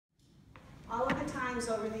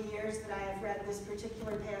times over the years that I have read this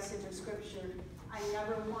particular passage of Scripture, I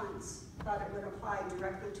never once thought it would apply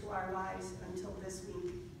directly to our lives until this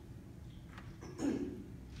week.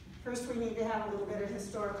 First, we need to have a little bit of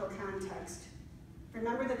historical context.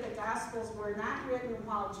 Remember that the Gospels were not written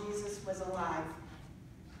while Jesus was alive.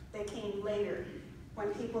 They came later,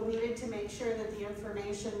 when people needed to make sure that the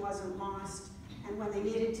information wasn't lost, and when they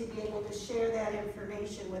needed to be able to share that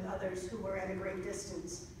information with others who were at a great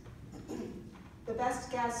distance. The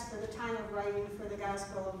best guess for the time of writing for the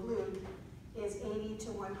Gospel of Luke is 80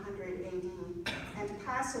 to 100 AD, and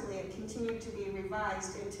possibly it continued to be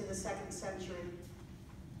revised into the 2nd century.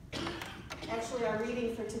 Actually, our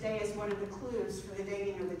reading for today is one of the clues for the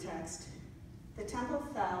dating of the text. The temple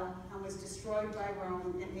fell and was destroyed by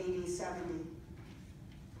Rome in AD 70.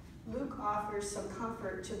 Luke offers some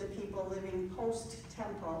comfort to the people living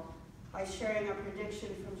post-temple by sharing a prediction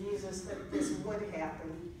from Jesus that this would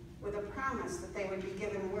happen, with a promise that they would be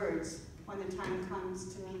given words when the time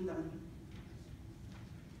comes to meet them.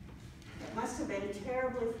 It must have been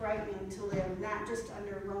terribly frightening to live not just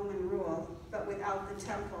under Roman rule, but without the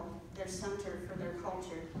temple, their center for their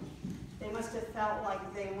culture. They must have felt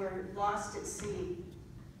like they were lost at sea.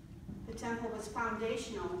 The temple was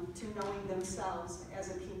foundational to knowing themselves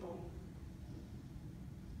as a people.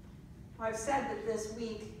 I've said that this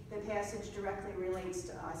week the passage directly relates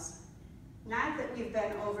to us. Not that we've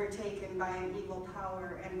been overtaken by an evil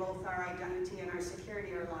power and both our identity and our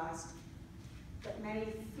security are lost, but many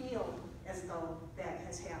feel as though that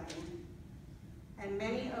has happened. And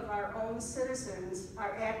many of our own citizens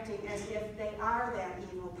are acting as if they are that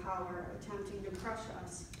evil power attempting to crush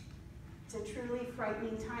us. It's a truly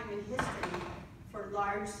frightening time in history for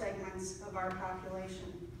large segments of our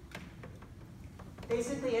population.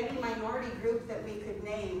 Basically, any minority group that we could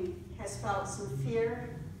name has felt some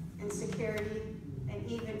fear, insecurity, and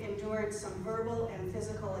even endured some verbal and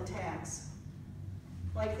physical attacks.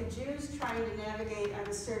 Like the Jews trying to navigate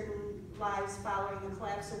uncertain lives following the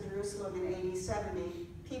collapse of Jerusalem in AD 70,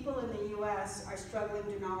 people in the U.S. are struggling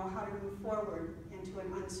to know how to move forward into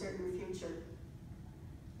an uncertain future.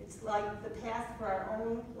 It's like the path for our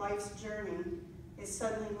own life's journey is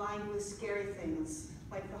suddenly lined with scary things,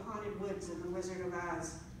 like the haunted woods in The Wizard of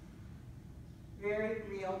Oz. Very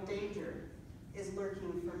real danger is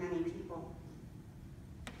lurking for many people.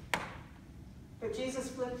 But Jesus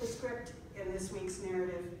flipped the script in this week's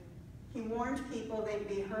narrative. He warned people they'd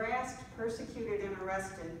be harassed, persecuted, and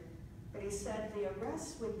arrested, but he said the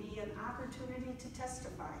arrest would be an opportunity to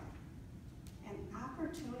testify. An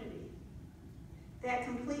opportunity. That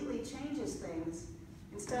completely changes things.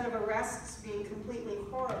 Instead of arrests being completely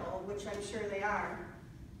horrible, which I'm sure they are,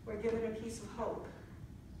 we're given a piece of hope.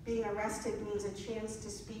 Being arrested means a chance to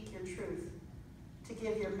speak your truth, to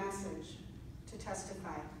give your message, to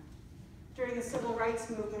testify. During the civil rights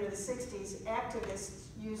movement of the 60s, activists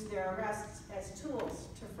used their arrests as tools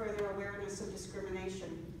to further awareness of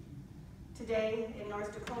discrimination. Today, in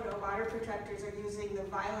North Dakota, water protectors are using the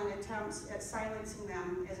violent attempts at silencing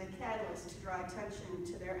them as a catalyst to draw attention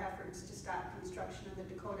to their efforts to stop construction of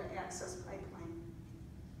the Dakota Access Pipeline.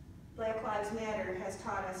 Black Lives Matter has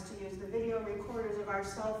taught us to use the video recorders of our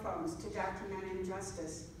cell phones to document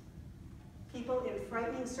injustice. People in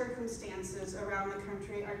frightening circumstances around the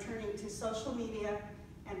country are turning to social media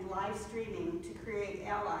and live streaming to create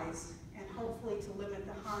allies and hopefully to limit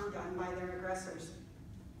the harm done by their aggressors.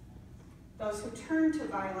 Those who turn to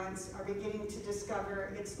violence are beginning to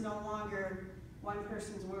discover it's no longer one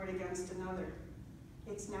person's word against another.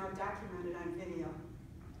 It's now documented on video.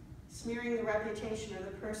 Smearing the reputation of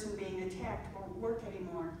the person being attacked won't work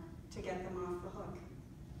anymore to get them off the hook.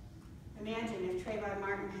 Imagine if Trayvon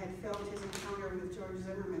Martin had filmed his encounter with George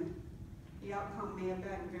Zimmerman. The outcome may have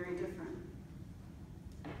been very different.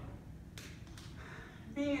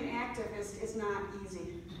 Being an activist is not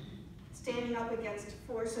easy. Standing up against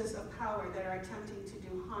forces of power that are attempting to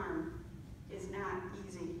do harm is not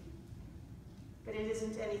easy. But it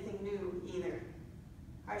isn't anything new either.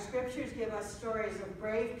 Our scriptures give us stories of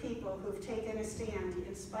brave people who've taken a stand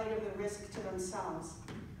in spite of the risk to themselves.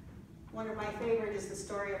 One of my favorite is the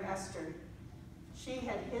story of Esther. She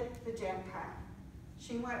had hit the jackpot.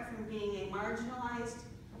 She went from being a marginalized,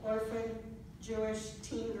 orphan, Jewish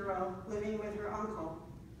teen girl living with her uncle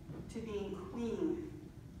to being queen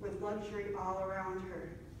with luxury all around her.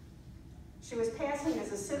 She was passing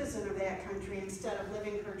as a citizen of that country instead of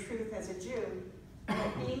living her truth as a Jew,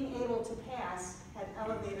 but being able to pass had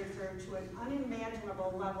elevated her to an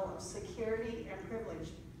unimaginable level of security and privilege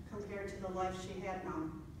compared to the life she had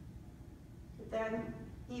known. But then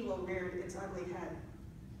evil reared its ugly head.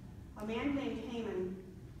 A man named Haman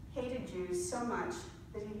hated Jews so much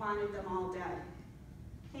that he wanted them all dead.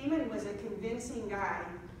 Haman was a convincing guy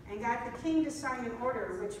and got the king to sign an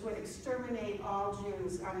order which would exterminate all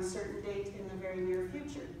Jews on a certain date in the very near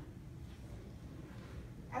future.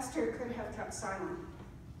 Esther could have kept silent.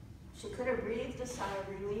 She could have breathed a sigh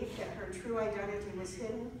of relief that her true identity was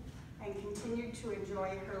hidden and continued to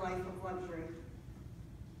enjoy her life of luxury.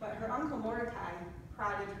 But her uncle Mordecai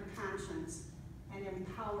prodded her conscience and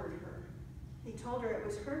empowered her. He told her it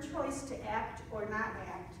was her choice to act or not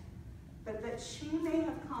act, but that she may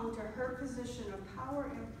have come to her position of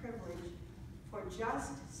power and privilege for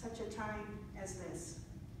just such a time as this,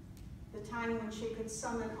 the time when she could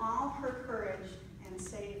summon all her courage and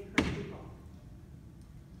save her people.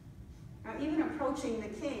 Now, even approaching the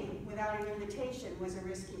king without an invitation was a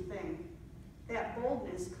risky thing. That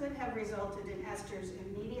boldness could have resulted in Esther's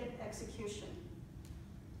immediate execution,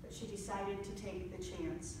 but she decided to take the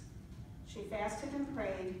chance. She fasted and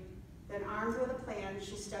prayed, then armed with a plan,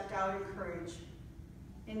 she stepped out in courage.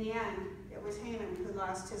 In the end, it was Haman who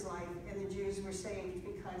lost his life, and the Jews were saved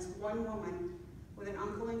because one woman, with an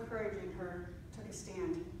uncle encouraging her, took a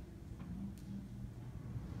stand.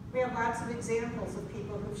 We have lots of examples of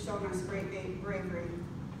people who've shown us great bravery.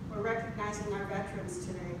 We're recognizing our veterans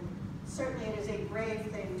today. Certainly it is a brave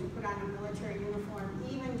thing to put on a military uniform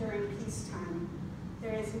even during peacetime.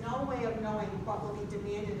 There is no way of knowing what will be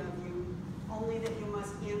demanded of you, only that you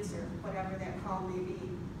must answer whatever that call may be.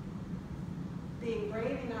 Being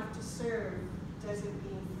brave enough to serve doesn't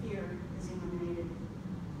mean fear is eliminated.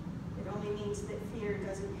 It only means that fear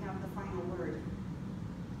doesn't have the final word.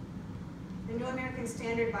 The New American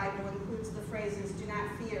Standard Bible includes the phrases, do not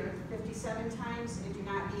fear, 57 times, and do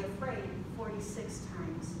not be afraid, 46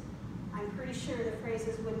 times. I'm pretty sure the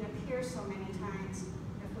phrases wouldn't appear so many times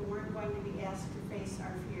if we weren't going to be asked to face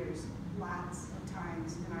our fears lots of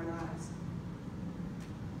times in our lives.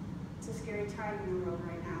 It's a scary time in the world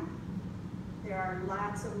right now. There are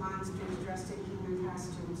lots of monsters dressed in human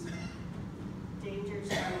costumes.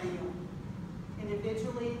 Dangers are real.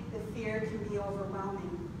 Individually, the fear can be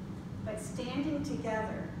overwhelming. But standing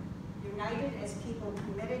together, united as people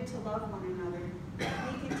committed to love one another,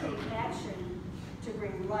 we can take action to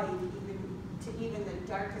bring light even the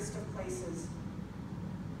darkest of places.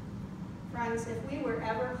 Friends, if we were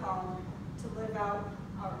ever called to live out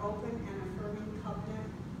our open and affirming covenant,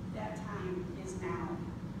 that time is now.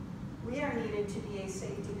 We are needed to be a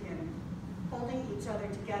safety pin, holding each other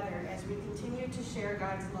together as we continue to share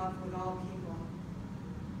God's love with all people.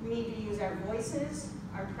 We need to use our voices,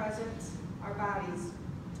 our presence, our bodies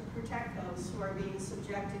to protect those who are being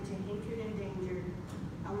subjected to hatred and danger,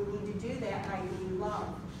 and we need to do that by being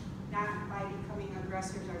loved, not by becoming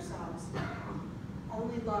aggressors ourselves.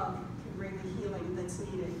 Only love can bring the healing that's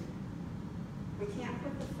needed. We can't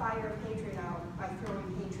put the fire of hatred out by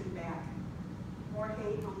throwing hatred back. More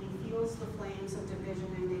hate only fuels the flames of division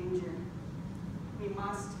and danger. We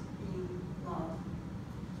must be love.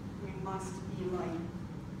 We must be light.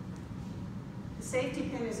 The safety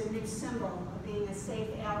pin is a new symbol of being a safe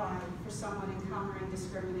ally for someone encountering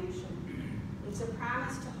discrimination. It's a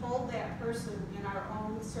promise to hold that person in our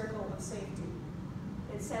own circle of safety.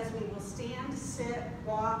 It says we will stand, sit,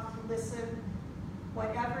 walk, listen,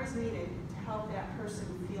 whatever is needed to help that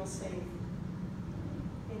person feel safe.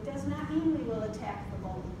 It does not mean we will attack the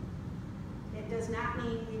bully. It does not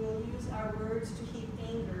mean we will use our words to heap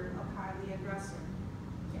anger upon the aggressor.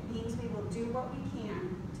 It means we will do what we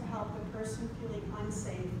can to help the person feeling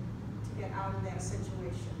unsafe to get out of that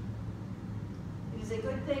situation. It is a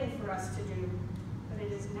good thing for us to do, but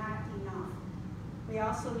it is not enough. We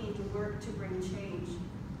also need to work to bring change.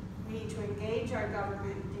 We need to engage our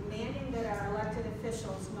government, demanding that our elected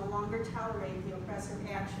officials no longer tolerate the oppressive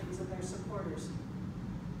actions of their supporters.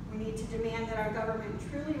 We need to demand that our government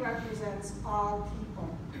truly represents all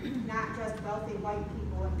people, not just wealthy white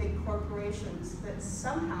people and big corporations that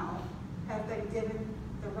somehow have been given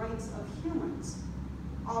the rights of humans,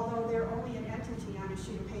 although they're only an entity on a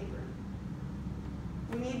sheet of paper.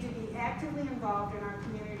 We need to be actively involved in our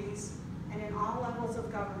communities and in all levels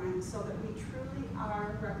of government so that we truly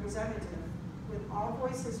are representative, with all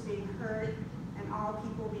voices being heard and all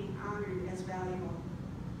people being honored as valuable.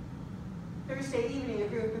 Thursday evening, a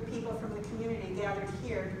group of people from the community gathered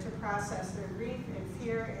here to process their grief and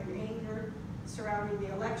fear and anger surrounding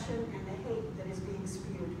the election and the hate that is being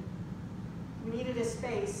spewed. We needed a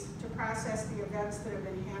space to process the events that have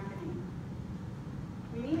been happening.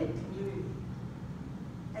 We needed community.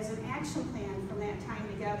 As an action plan from that time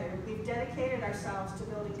together, we've dedicated ourselves to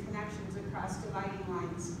building connections across dividing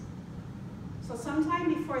lines. So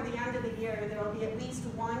sometime before the end of the year, there will be at least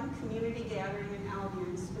one community gathering in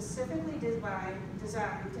Albion specifically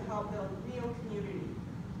designed to help build real community,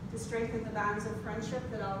 to strengthen the bonds of friendship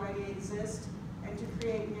that already exist, and to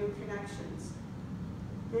create new connections.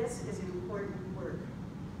 This is important work.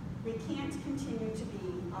 We can't continue to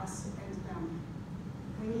be us and them.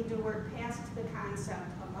 We need to work past the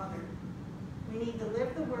concept of other. We need to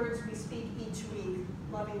live the words we speak each week,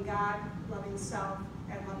 loving God, loving self,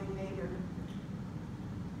 and loving neighbor.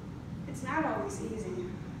 It's not always easy.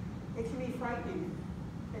 It can be frightening,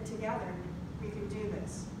 but together we can do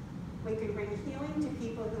this. We can bring healing to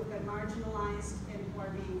people who have been marginalized and who are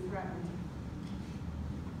being threatened.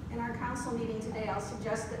 In our council meeting today, I'll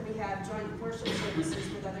suggest that we have joint worship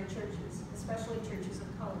services with other churches, especially churches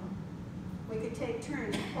of color. We could take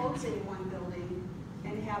turns closing one building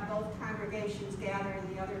and have both congregations gather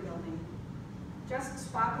in the other building. Just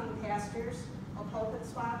swapping pastors, a pulpit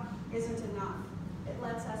swap, isn't enough. It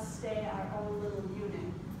lets us stay our own little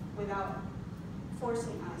unit without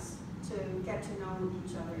forcing us to get to know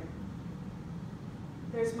each other.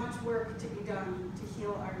 There's much work to be done to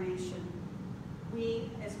heal our nation.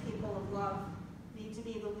 We, as people of love, need to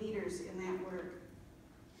be the leaders in that work.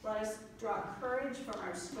 Let us draw courage from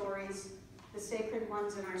our stories, the sacred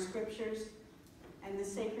ones in our scriptures, and the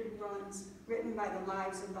sacred ones written by the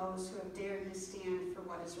lives of those who have dared to stand for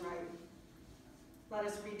what is right. Let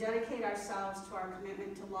us rededicate ourselves to our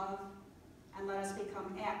commitment to love, and let us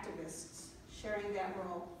become activists, sharing that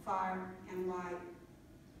role far and wide.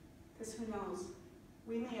 Because who knows,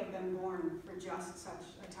 we may have been born for just such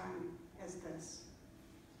a time as this.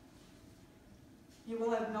 You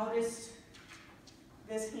will have noticed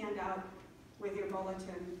this handout with your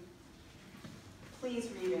bulletin. Please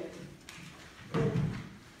read it.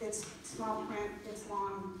 It's small print, it's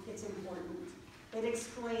long, it's important. It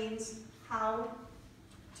explains how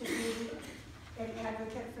to be an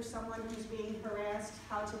advocate for someone who's being harassed,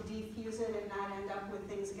 how to defuse it and not end up with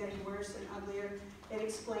things getting worse and uglier. It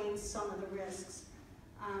explains some of the risks.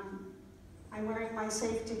 I'm wearing my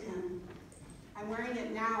safety pin. I'm wearing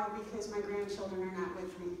it now because my grandchildren are not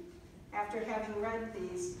with me. After having read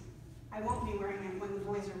these, I won't be wearing it when the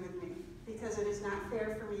boys are with me, because it is not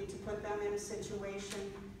fair for me to put them in a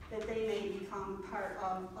situation that they may become part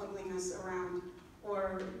of ugliness around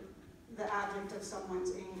or the object of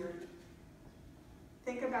someone's anger.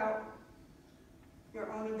 Think about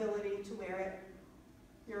your own ability to wear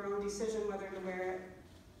it, your own decision whether to wear it,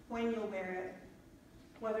 when you'll wear it,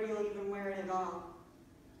 whether you'll even wear it at all.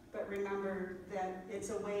 But remember that it's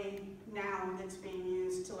a way now that's being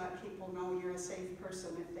used to let people know you're a safe person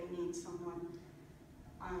if they need someone.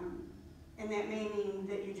 And that may mean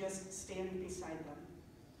that you just stand beside them.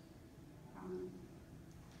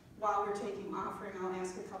 While we're taking offering, I'll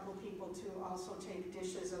ask a couple people to also take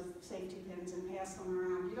dishes of safety pins and pass them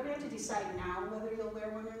around. You don't have to decide now whether you'll wear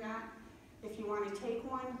one or not. If you want to take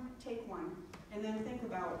one, take one. And then think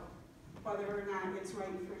about whether or not it's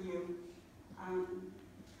right for you.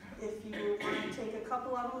 If you want to take a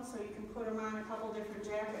couple of them so you can put them on a couple different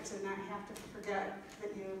jackets and not have to forget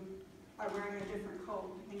that you are wearing a different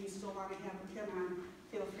coat and you still want to have a pin on,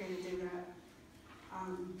 feel free to do that.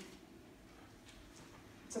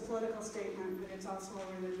 It's a political statement, but it's also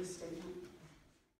a religious statement.